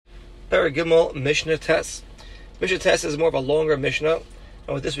Perek Gimel, Mishnah Tes. Mishnah Tes is more of a longer Mishnah,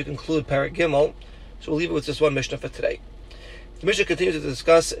 and with this we conclude Perek Gimel, so we'll leave it with just one Mishnah for today. The Mishnah continues to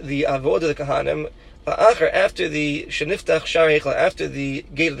discuss the Avodah of the Kahanim after the Sheniftach Shar Heichel, after the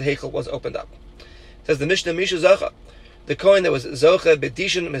gate of the Heichel was opened up. It says the Mishnah, Mishu Zacha, the Kohen that was Zocha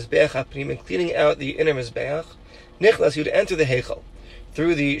Bedishin Mizbeach HaPnim, and cleaning out the inner Mizbeach, Nichlas, he would enter the Heichel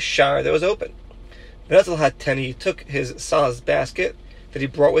through the Shar that was open. Benatal HaTeni, he took his Sal's basket that he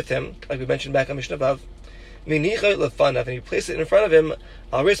brought with him, like we mentioned back on Mishnah Vav, Minicha Lefanav, and he placed it in front of him,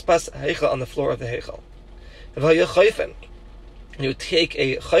 Al Rispas Heichel, on the floor of the Heichel. And he would take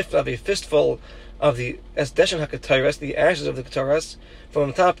a chayfen, a fistful of the Esdeshen HaKetoras, the ashes of the Ketoras,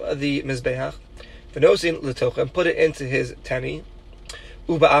 from top of the Mizbeach, V'nosin L'tocha, and put it into his tani.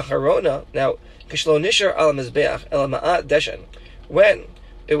 Uba Acharona, now, Kishlo Nishar al Mizbeach, El Ma'at Deshen, when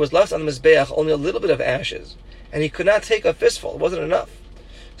it was left on the Mizbeach only a little bit of ashes, and he could not take a fistful, it wasn't enough.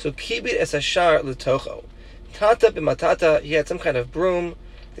 So Kibit Es Ashar L'tocho, Tata B'matata, he had some kind of broom,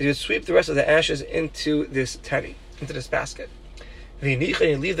 that he would sweep the rest of the ashes into this tani, into this basket. V'yinicha, and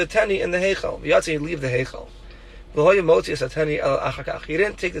he'd leave the tani in the heichel. V'yatzi, he'd leave the heichel. V'hoya motzi es tani el achakach. He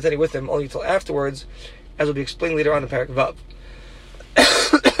didn't take the tani with him only until afterwards, as will be explained later on in Perek Vav.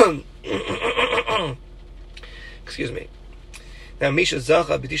 Excuse me. Now, Misha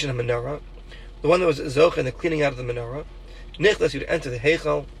Zacha B'dishin HaMenorah, the one that was Zocha in the cleaning out of the menorah, Nichlas, you'd enter the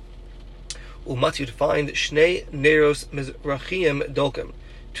heichel, Umat, you'd find Shnei Neros Mizrachim Dolkim,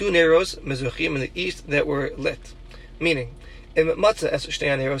 2 Neros Mizrachim in the east that were lit. Meaning, if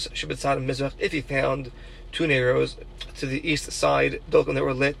he found 2 Neros to the east side, Dolkim, that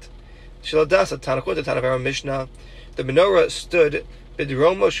were lit, according to our Mishnah, the menorah stood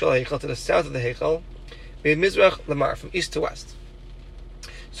Bidromo Shel Heichel, to the south of the Heichel, Mizrach Lamar, from east to west.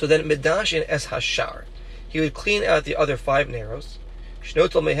 So then Midashin Es Hashar, he would clean out the other 5 Neros,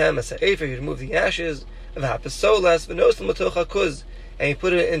 Shnotol Mehem Es Ha'efer, he would remove the ashes, of Hapasolas, V'nosel Matocha Kuz, and he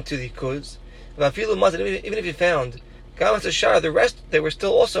put it into the Kuz. Even if he found Gamas Hashar, the rest, they were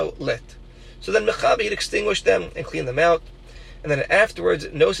still also lit. So then Mechabi, he'd extinguish them and clean them out. And then afterwards,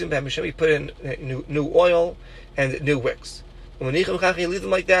 Nosim B'Hem Hashem, he put in new oil and new wicks. When he leave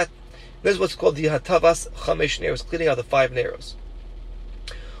them like that. This is what's called the Hatavas Chamesh Neros, cleaning out the 5 Neros.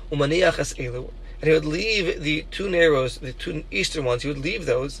 Umaniach Es Elu, and he would leave the 2 Neros, the 2 eastern ones, he would leave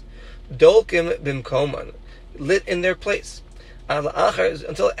those, Dolkim Bimkoman, lit in their place,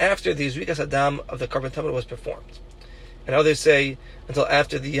 until after the Zrikas Adam of the Karban Tamid was performed. And others say, until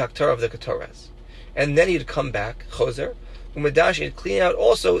after the Yaktar of the Ketoras. And then he'd come back, Choser, Umadashi, he'd clean out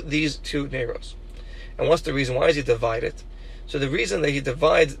also these 2 Neros. And what's the reason? Why does he divide it? So the reason that he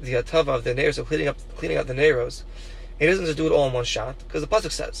divides the Hatava of the Neros, of cleaning out the Neros, he doesn't just do it all in one shot, because the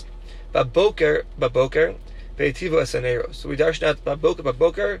pasuk says, "Baboker, ve'etivu es haneros." So we darshan out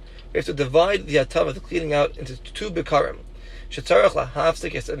baboker. We have to divide the Hatava, the cleaning out, into 2 bikarim. Shetzarach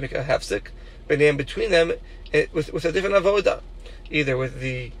lahafsik, yes, make a hafsik, between them with a different avoda, either with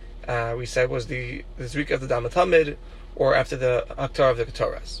the we said was the zrika of the Tamid, or after the aktar of the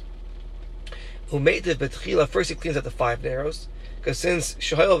Ketoras. Who made the betchila, first he cleans out the 5 Neros, because since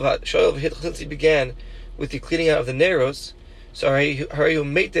he began with the cleaning out of the Neros, so he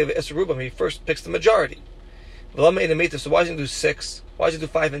first picks the majority. So why does he do 6? Why does he do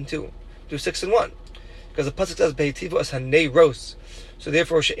 5 and 2? Do 6 and 1? Because the pasuk says beitivu as haneros. So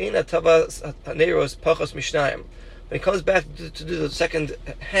therefore she'ena tavas haneros pachos mishnayim. When he comes back to do the second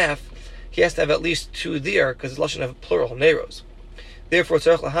half, he has to have at least 2 there, because it's lashon of plural neros. Therefore,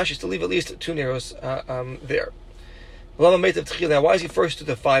 tzarech lahash is to leave at least 2 Neros there. Now, why is he first to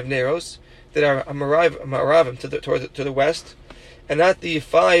the 5 Neros that are maravim to the west, and not the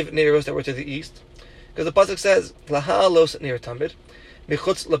 5 Neros that were to the east? Because the pasuk says, "Laha los ner tamid,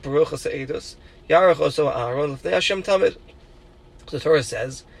 michutz leperucha se'edus, yarach oso Aaron lefnei Hashem tamid." The Torah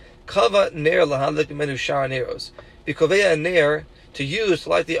says, "Kava ner lahadlik b'menu shara Neros." Bikoveya a ner to use to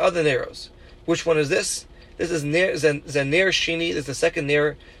light the other Neros. Which one is this? This is Ner Shini. This is the second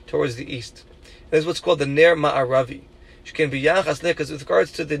Ner towards the east. And this is what's called the Ner Ma'aravi. She can be Yachas Ner, because with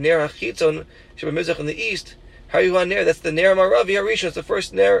regards to the Ner Hachitzon, Sheba Mizrach in the east, Haryuhan Ner, that's the Ner Ma'aravi Harishon, it's the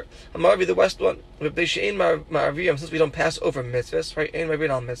first Ner Ma'aravi, the west one. Since we don't pass over mitzvahs, right? Ein Ma'avim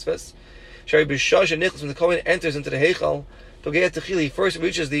al mitzvahs. Shari B'Shosh and Nichlas, when the Kohen enters into the Heichal, Togeyat Techili, first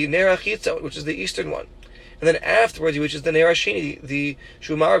reaches the Ner Hachitzon, which is the eastern one. And then afterwards, which is the Ner Hashini, the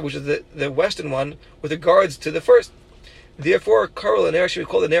Shumar, which is the western one, with regards to the first. Therefore, Karol and Ner Hashini, we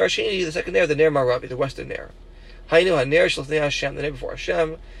call the Ner Hashini, the second Ner, the Ner Maravi, the western Ner. Hainu HaNer Shel Ner Hashem, the Ner before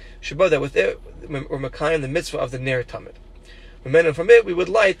Hashem. Shabbat, that with it, we're Makayim, the mitzvah of the Ner Tamid. And from it, we would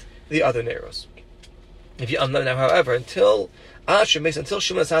light the other Neros. If you now, however, until Until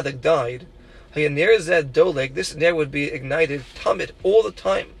Shimon HaTzadik died, this ner would be ignited Tamid all the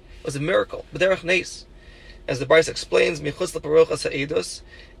time. It was a miracle. B'derech nes. As the Bryce explains, Michutz l'parochas ha'edus,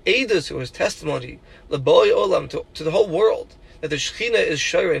 edus who is testimony, l'boi olam, to the whole world, that the Shechina is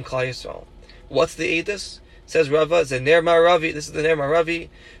Shayra in Klal Yisrael. What's the edus? Says Rava, Ner Maravi, this is the Ner Maravi,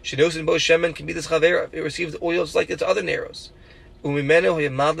 Shinosin Bo Shemen can be this Chavera. It received oil just like its other Neros. Umimenu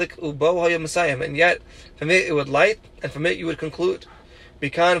Hayamadlik, Ubo Hayamasayim, and yet from it it would light, and from it you would conclude.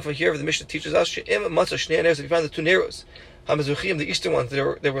 Because from here the Mishnah teaches us, She'im Matzah Shnei Neros, if you find the two Neros, Hamazuchim, the eastern ones, they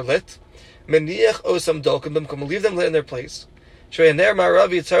were lit, Meniach Osam Dolkim Bimkum, leave them lit in their place. Ner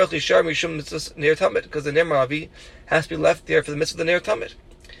Maravi Tzarech Lishar Mishum Mitzvah Ner Tamid, because the Ner Maravi has to be left there for the mitzvah of the Ner Tamid.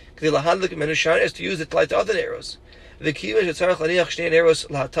 The lahadlik menushan is to use it to light the other narrows. The kiva shetzarach laniach shnei narrows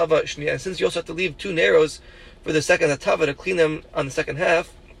lahatava shnia. And since you also have to leave two narrows for the second hatava to clean them on the second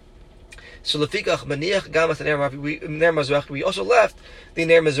half, so lefikach maniach gamas ner mazrach. We also left the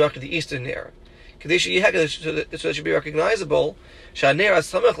ner mazrach, the eastern ner, so that it should be recognizable. Shaner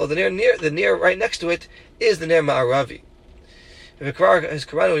asamach, the ner right next to it is the ner ma'aravi. His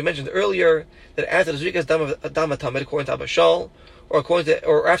Quran we mentioned earlier that after the zrikas dama tamid, according to Abba Shal,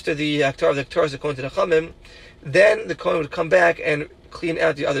 or after the Aktar of the Aktaras, according to the Chamim, then the Kohen would come back and clean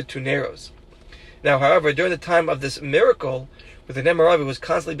out the other two narrows. Now, however, during the time of this miracle, where the Ner Maravi was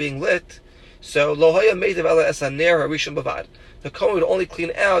constantly being lit, so Lo Haya Meitiv Ela Es HaNer HaRishon Bavad, the Kohen would only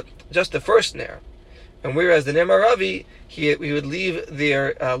clean out just the first Ner, and whereas the Ner Maravi, we would leave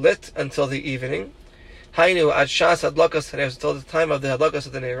there lit until the evening, Hainu Ad Shas Hadlakas HaNeros, until the time of the Hadlakas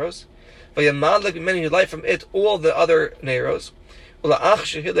of the Neros, Vayamadlik Many who light from it all the other Neros, and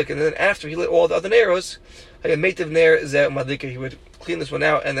then after he lit all the other Neros, he would clean this one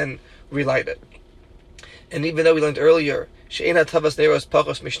out and then relight it. And even though we learned earlier, you can't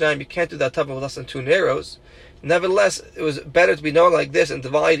do that tava with less than two Neros, nevertheless, it was better to be known like this and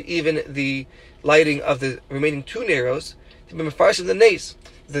divide even the lighting of the remaining two Neros to be mefarsim the nes.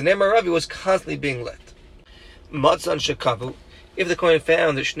 The Ner Maravi was constantly being lit. Matzan shekavu. If the Kohen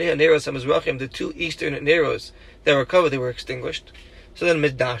found the Shnei Neros HaMizrachim, the two eastern Neros that were covered, they were extinguished. So then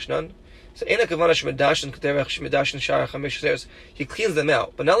Middashnan. So Ena Kavana Shmedashnan K'derech Shmedashnan Shara Chamish Neros. He cleans them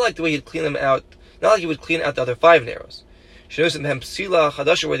out, but not like the way he'd clean them out. Not like he would clean out the other five Neros. Shenosim Hem Psila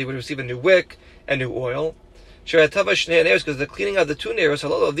Chadasha, where they would receive a new wick and new oil. Sharatava Shnei Neros, because the cleaning of the two Neros,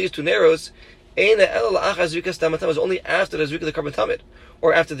 halal of these two Neros, Ena El La'achaz Zrikas Tamatam, was only after the Zrika of the Karban Tamid,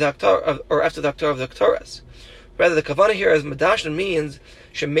 or after the Aktar of the Aktaras. Rather, the Kavana here as Middashnan means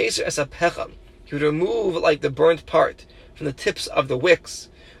Shemeser Es HaPecham. He would remove like the burnt part from the tips of the wicks,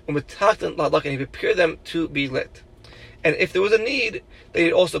 and he would prepare them to be lit. And if there was a need,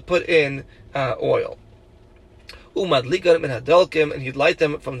 they'd also put in oil. And he'd light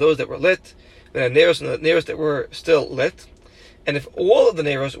them from those that were lit, and the neros that were still lit. And if all of the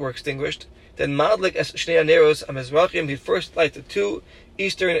neros were extinguished, then madlik es shnei neros amizrachim, he'd first light the two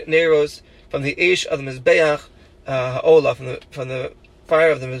eastern neros from the ish of the mizbeach ha'olah, from the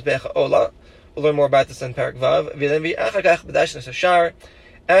fire of the mizbeach ha'olah. We'll learn more about this in Parak Vav.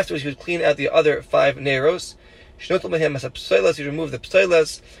 Afterwards, he would clean out the other five neros. He'd remove the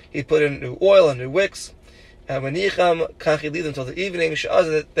psailas. He'd put in new oil and new wicks. He'd leave them until the evening.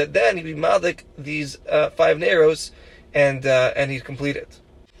 That then he'd be madlik these five neros, and he'd complete it.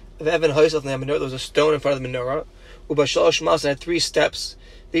 There was a stone in front of the menorah. It had three steps.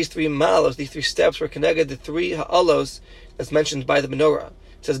 These three malos, these three steps, were connected to three ha'alos that's mentioned by the menorah.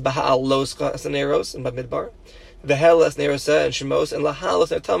 It says Baha'al Loscha as Neros in Bamidbar, Behel as Nerosa and Shemos, and Lahal as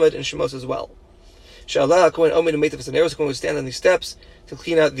Tamid and Shemos as well. Sha'Allah Kohen Omed and Meitav as Neros, Kohen would stand on these steps to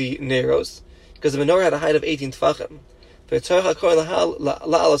clean out the Neros, because the menorah had a height of 18 tfachim. The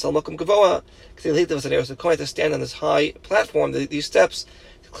Kohen had to stand on this high platform, these steps,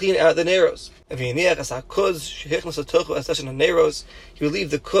 to clean out the Neros. He would leave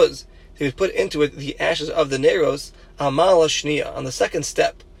the kuz. He would put into it the ashes of the Neros, Amal Shnia, on the second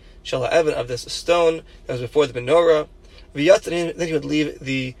step, Shala Evan, of this stone that was before the menorah. Then he would leave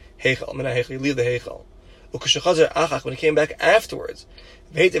the Heichal, he'd leave the Heichal. When he came back afterwards,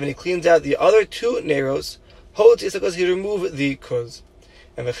 and he cleaned out the other two Neros, he removed the kuz.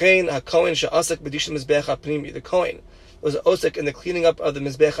 And the Kohen was osek in the cleaning up of the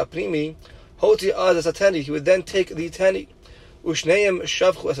Mizbech HaPrimi, he would then take the tani. Ushneim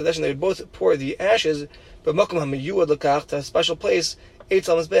shavchu asadesh, and they would both pour the ashes, but makom hamiyuad lekach, to a special place, eitz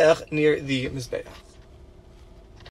al mizbeach, near the mizbeach.